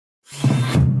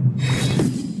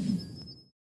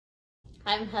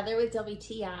I'm Heather with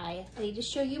WTI. I need to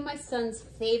show you my son's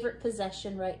favorite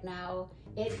possession right now.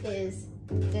 It is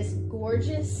this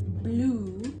gorgeous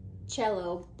blue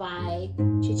cello by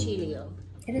Cecilio.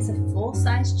 It is a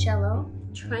full-size cello.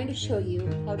 I'm trying to show you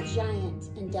how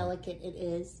giant and delicate it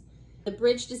is. The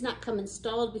bridge does not come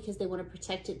installed because they want to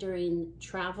protect it during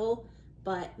travel,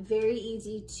 but very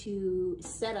easy to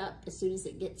set up as soon as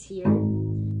it gets here.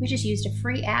 We just used a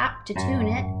free app to tune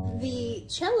it. The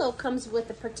cello comes with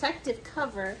a protective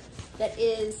cover that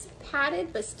is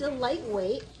padded but still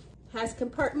lightweight, has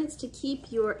compartments to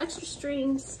keep your extra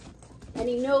strings,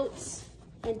 any notes,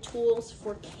 and tools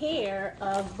for care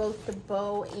of both the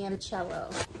bow and cello.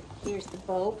 Here's the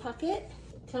bow pocket.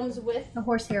 Comes with a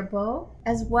horsehair bow,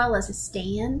 as well as a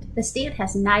stand. The stand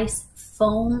has nice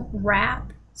foam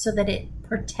wrap so that it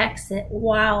protects it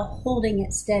while holding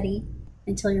it steady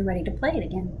until you're ready to play it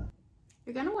again.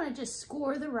 You're gonna wanna just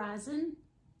score the rosin,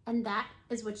 and that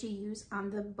is what you use on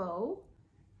the bow.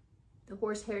 The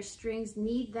horsehair strings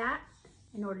need that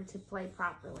in order to play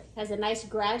properly. It has a nice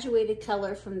graduated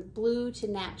color from blue to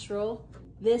natural.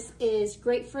 This is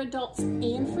great for adults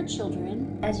and for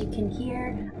children. As you can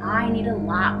hear, I need a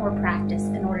lot more practice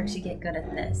in order to get good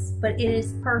at this, but it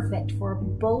is perfect for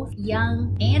both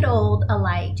young and old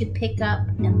alike to pick up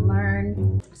and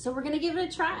learn. So we're gonna give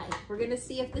it a try. We're gonna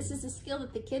see if this is a skill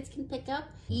that the kids can pick up,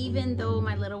 even though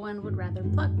my little one would rather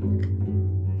pluck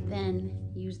than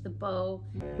use the bow.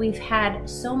 We've had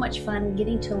so much fun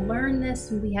getting to learn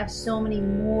this, and we have so many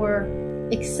more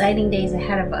exciting days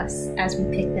ahead of us as we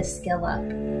pick this skill up.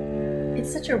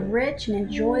 It's such a rich and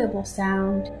enjoyable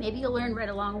sound. Maybe you'll learn right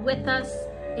along with us.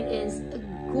 It is a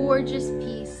gorgeous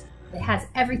piece. It has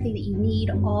everything that you need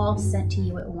all sent to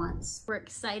you at once. We're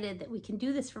excited that we can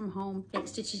do this from home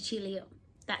thanks to Cecilio.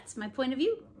 That's my point of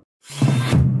view.